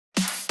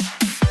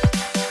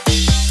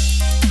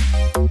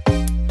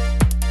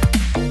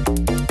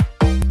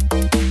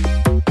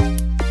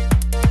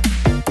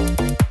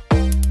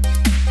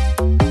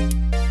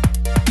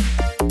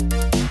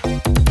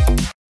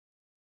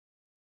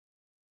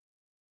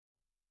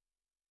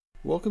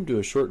Welcome to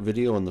a short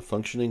video on the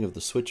functioning of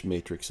the switch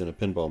matrix in a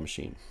pinball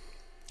machine.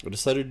 I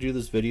decided to do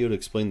this video to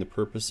explain the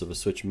purpose of a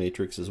switch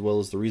matrix as well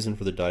as the reason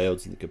for the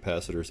diodes and the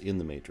capacitors in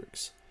the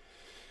matrix.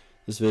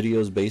 This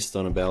video is based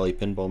on a Bally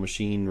pinball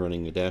machine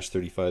running a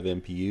 -35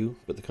 MPU,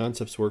 but the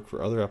concepts work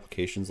for other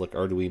applications like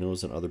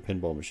Arduinos and other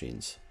pinball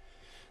machines.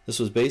 This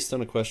was based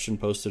on a question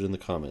posted in the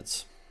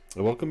comments.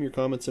 I welcome your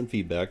comments and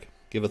feedback.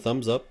 Give a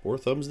thumbs up or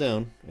thumbs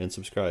down and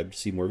subscribe to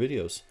see more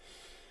videos.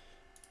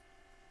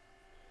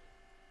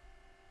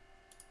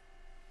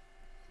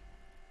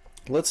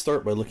 Let's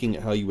start by looking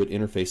at how you would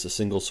interface a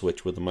single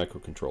switch with a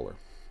microcontroller.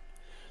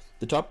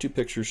 The top two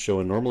pictures show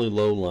a normally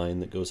low line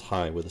that goes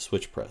high with a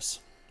switch press,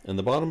 and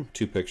the bottom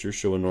two pictures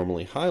show a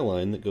normally high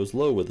line that goes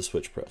low with a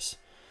switch press.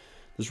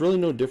 There's really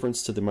no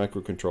difference to the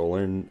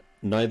microcontroller, and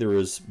neither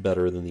is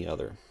better than the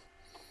other.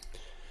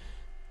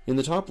 In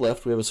the top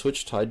left, we have a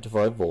switch tied to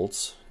 5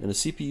 volts and a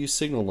CPU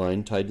signal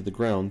line tied to the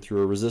ground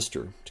through a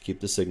resistor to keep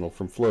the signal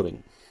from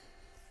floating.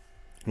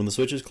 When the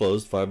switch is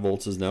closed, 5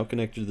 volts is now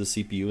connected to the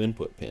CPU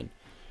input pin.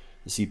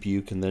 The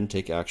CPU can then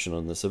take action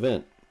on this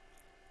event.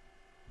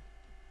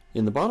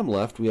 In the bottom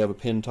left, we have a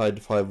pin tied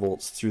to 5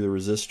 volts through the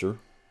resistor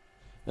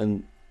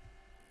and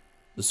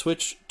the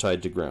switch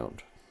tied to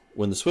ground.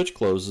 When the switch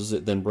closes,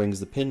 it then brings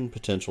the pin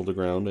potential to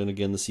ground, and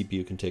again the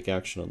CPU can take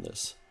action on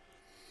this.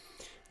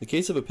 In the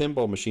case of a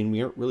pinball machine,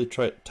 we aren't really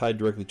tied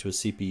directly to a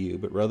CPU,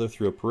 but rather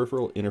through a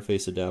peripheral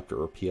interface adapter,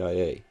 or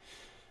PIA,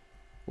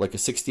 like a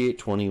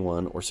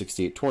 6821 or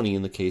 6820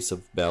 in the case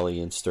of Bally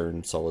and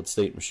Stern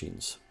solid-state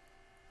machines.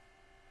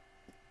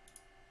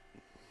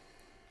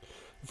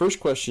 The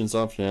first question is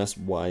often asked,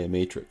 why a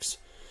matrix?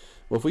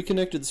 Well, if we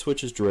connected the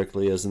switches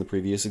directly, as in the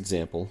previous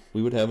example,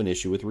 we would have an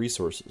issue with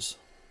resources.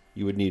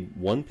 You would need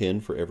one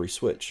pin for every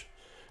switch.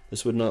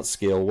 This would not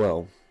scale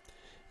well.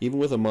 Even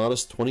with a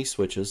modest 20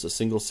 switches, a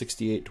single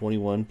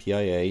 6821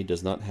 PIA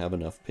does not have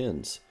enough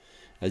pins.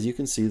 As you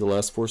can see, the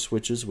last 4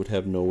 switches would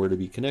have nowhere to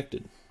be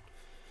connected.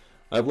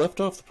 I've left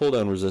off the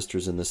pull-down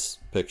resistors in this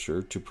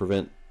picture to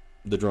prevent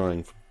the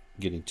drawing from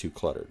getting too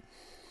cluttered.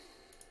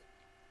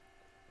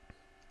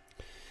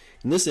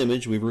 In this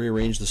image, we've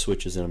rearranged the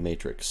switches in a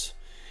matrix.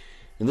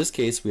 In this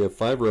case, we have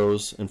 5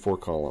 rows and 4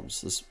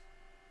 columns. This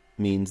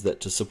means that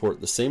to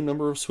support the same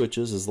number of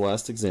switches as the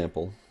last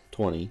example,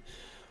 20,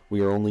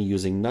 we are only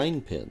using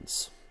 9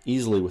 pins,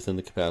 easily within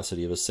the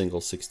capacity of a single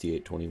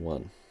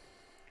 6821.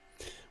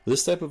 With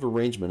this type of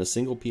arrangement, a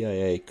single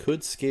PIA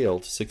could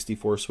scale to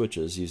 64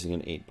 switches using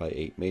an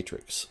 8x8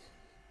 matrix.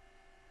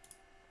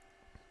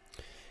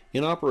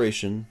 In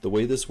operation, the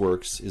way this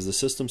works is the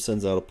system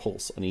sends out a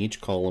pulse on each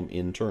column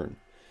in turn.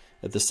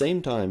 At the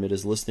same time, it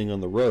is listening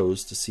on the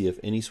rows to see if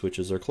any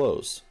switches are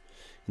closed.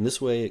 In this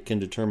way, it can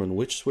determine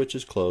which switch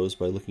is closed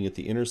by looking at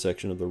the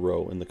intersection of the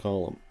row and the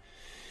column.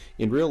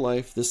 In real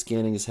life, this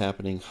scanning is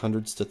happening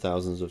hundreds to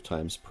thousands of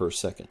times per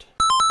second.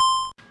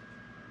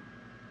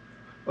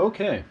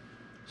 Okay,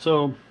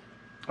 so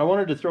I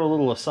wanted to throw a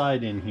little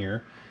aside in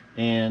here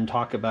and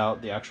talk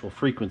about the actual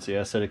frequency.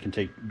 I said it can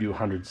do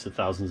hundreds to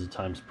thousands of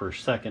times per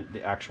second,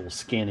 the actual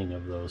scanning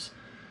of those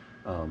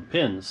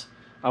pins.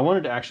 I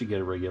wanted to actually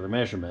get a regular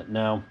measurement.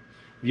 Now,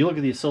 if you look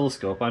at the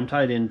oscilloscope, I'm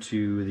tied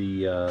into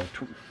the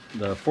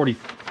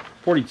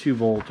 42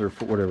 volt or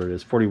whatever it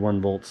is,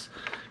 41 volts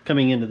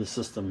coming into the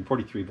system,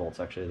 43 volts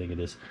actually I think it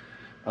is.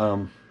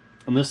 And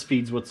this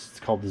feeds what's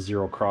called the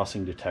zero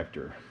crossing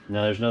detector.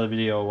 Now there's another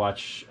video I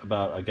watched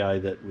about a guy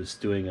that was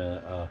doing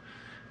a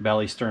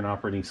Bally Stern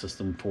operating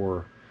system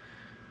for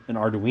an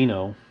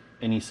Arduino,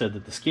 and he said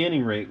that the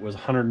scanning rate was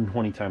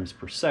 120 times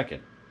per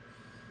second.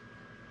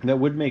 That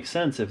would make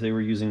sense if they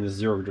were using the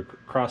zero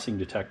crossing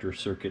detector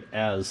circuit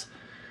as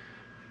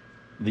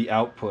the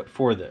output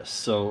for this.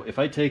 So if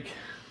I take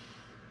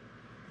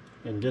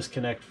and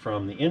disconnect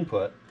from the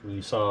input, and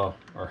you saw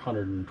our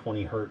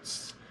 120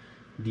 hertz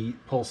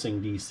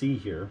pulsing DC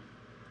here,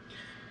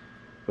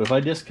 but if I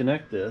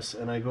disconnect this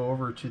and I go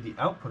over to the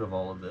output of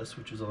all of this,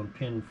 which is on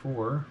pin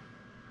 4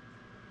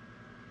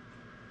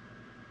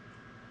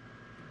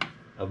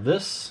 of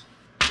this,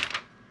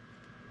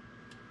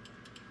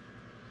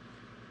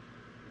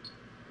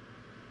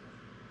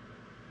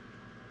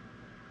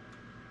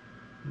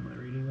 am I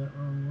reading that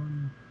wrong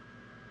one?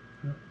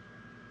 Yep.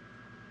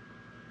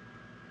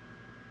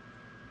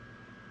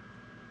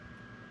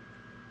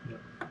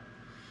 Yep.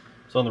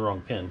 It's on the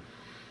wrong pin.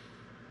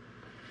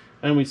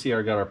 And we see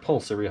got our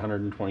pulse every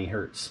 120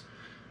 hertz,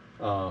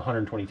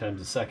 120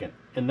 times a second.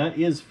 And that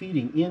is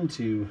feeding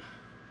into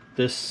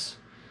this,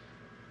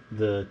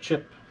 the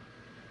chip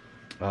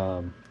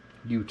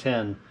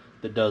U10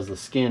 that does the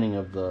scanning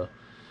of the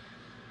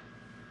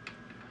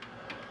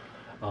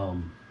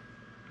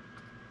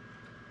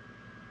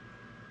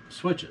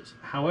switches.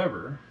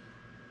 However,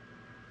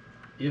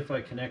 if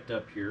I connect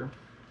up here,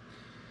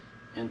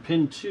 and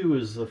pin 2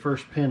 is the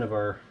first pin of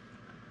our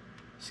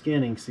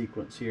scanning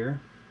sequence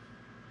here,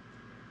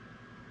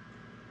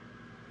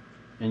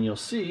 and you'll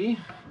see,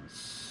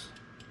 let's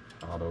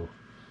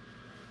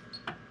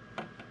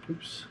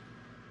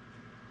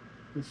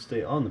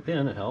stay on the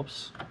pin, it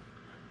helps.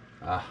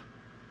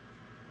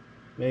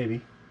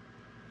 Maybe.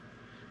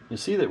 you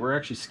see that we're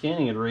actually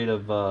scanning at a rate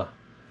of 1.6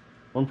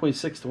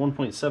 to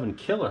 1.7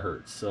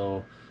 kilohertz,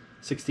 so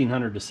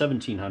 1600 to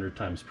 1700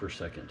 times per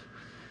second.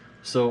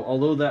 So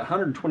although that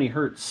 120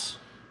 hertz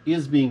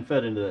is being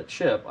fed into that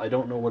chip, I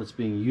don't know what it's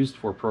being used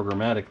for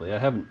programmatically. I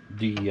haven't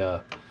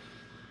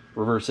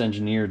reverse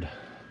engineered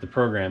the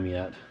program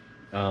yet.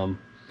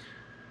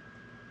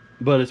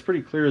 But it's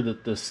pretty clear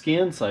that the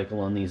scan cycle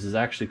on these is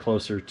actually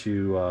closer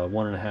to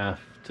 1.5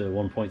 to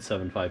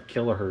 1.75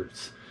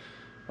 kilohertz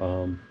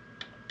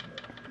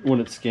when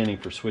it's scanning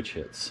for switch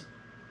hits.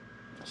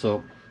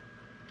 So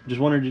just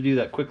wanted to do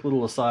that quick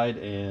little aside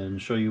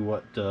and show you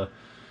what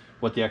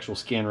the actual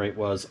scan rate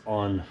was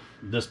on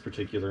this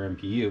particular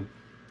MPU.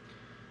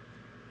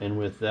 And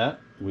with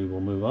that, we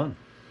will move on.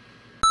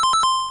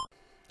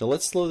 Now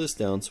let's slow this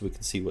down so we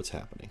can see what's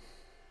happening.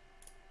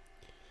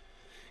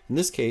 In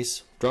this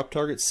case, drop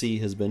target C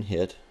has been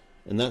hit,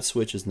 and that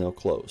switch is now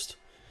closed.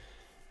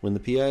 When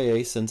the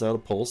PIA sends out a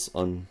pulse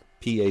on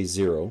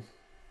PA0,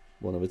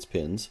 one of its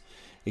pins,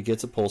 it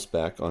gets a pulse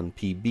back on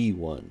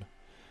PB1.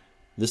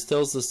 This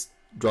tells it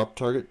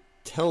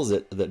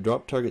that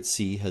drop target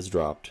C has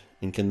dropped,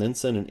 and can then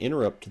send an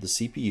interrupt to the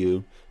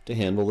CPU to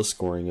handle the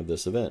scoring of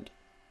this event.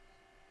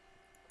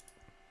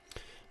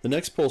 The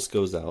next pulse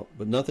goes out,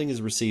 but nothing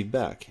is received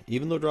back.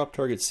 Even though drop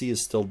target C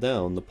is still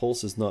down, the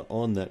pulse is not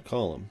on that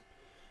column.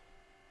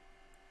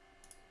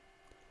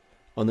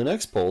 On the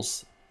next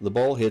pulse, the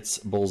ball hits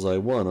bullseye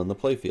 1 on the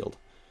playfield.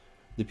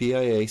 The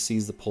PIA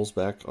sees the pulse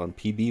back on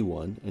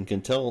PB1 and can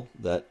tell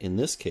that, in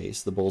this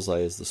case, the bullseye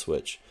is the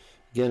switch.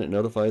 Again, it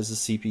notifies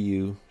the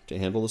CPU to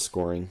handle the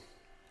scoring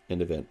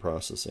and event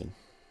processing.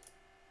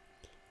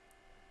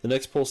 The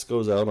next pulse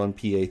goes out on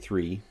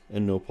PA3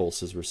 and no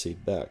pulse is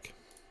received back.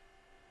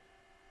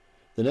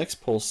 The next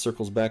pulse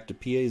circles back to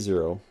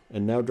PA0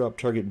 and now drop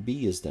target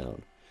B is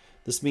down.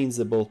 This means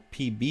that both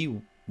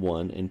PB1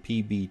 and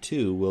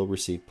PB2 will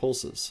receive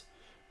pulses.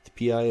 The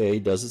PIA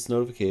does its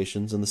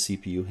notifications and the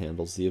CPU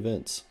handles the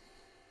events.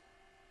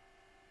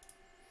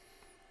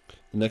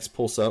 The next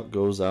pulse out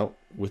goes out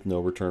with no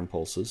return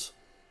pulses.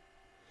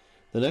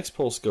 The next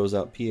pulse goes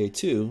out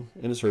PA2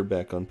 and is heard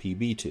back on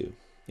PB2,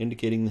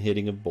 indicating the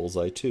hitting of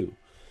bullseye 2.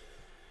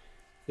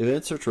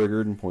 Events are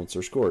triggered and points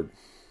are scored.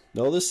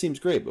 Now all this seems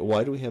great, but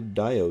why do we have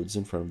diodes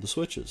in front of the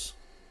switches?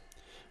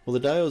 Well,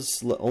 the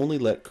diodes only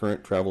let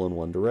current travel in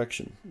one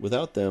direction.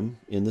 Without them,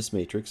 in this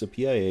matrix, a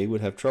PIA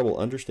would have trouble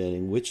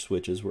understanding which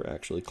switches were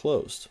actually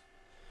closed.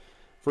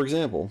 For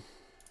example,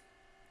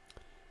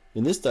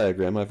 in this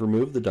diagram I've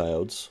removed the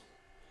diodes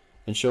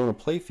and shown a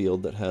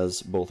playfield that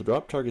has both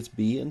drop targets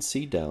B and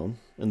C down,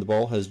 and the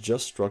ball has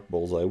just struck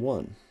bullseye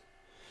 1.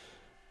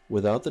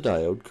 Without the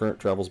diode, current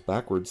travels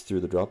backwards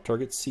through the drop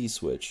target C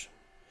switch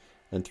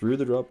and through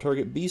the drop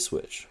target B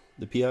switch.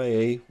 The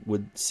PIA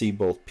would see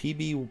both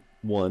PB1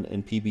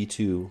 and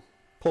PB2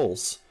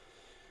 pulse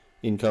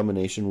in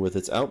combination with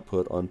its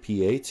output on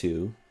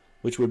PA2,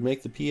 which would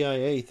make the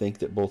PIA think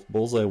that both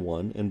bullseye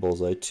 1 and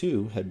bullseye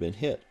 2 had been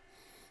hit,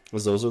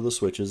 as those are the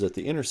switches at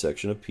the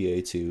intersection of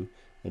PA2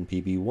 and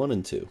PB1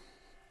 and 2.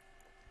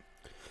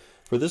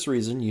 For this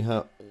reason, you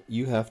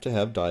have to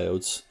have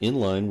diodes in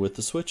line with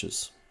the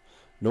switches.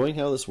 Knowing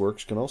how this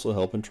works can also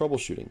help in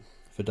troubleshooting.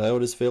 If a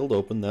diode has failed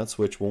open, that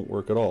switch won't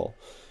work at all.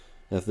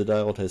 And if the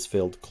diode has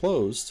failed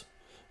closed,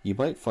 you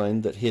might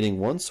find that hitting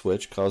one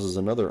switch causes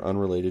another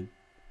unrelated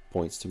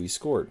points to be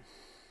scored.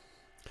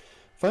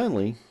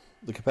 Finally,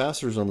 the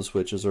capacitors on the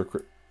switches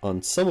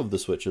on some of the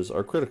switches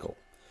are critical.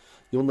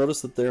 You'll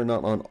notice that they are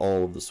not on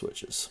all of the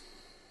switches.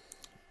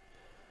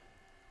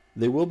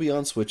 They will be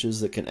on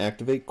switches that can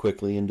activate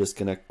quickly and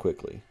disconnect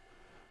quickly.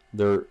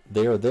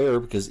 They are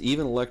there because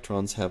even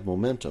electrons have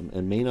momentum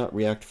and may not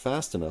react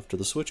fast enough to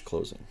the switch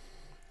closing.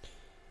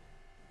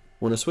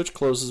 When a switch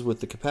closes with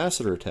the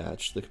capacitor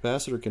attached, the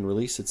capacitor can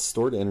release its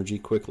stored energy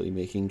quickly,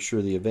 making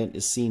sure the event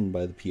is seen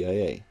by the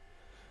PIA.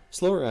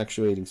 Slower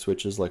actuating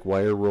switches like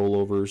wire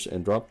rollovers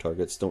and drop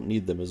targets don't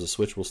need them, as a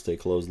switch will stay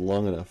closed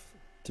long enough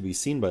to be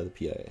seen by the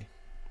PIA.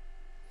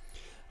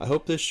 I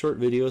hope this short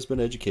video has been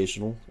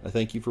educational. I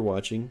thank you for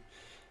watching.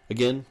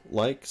 Again,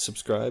 like,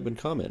 subscribe, and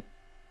comment.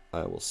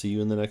 I will see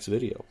you in the next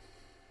video.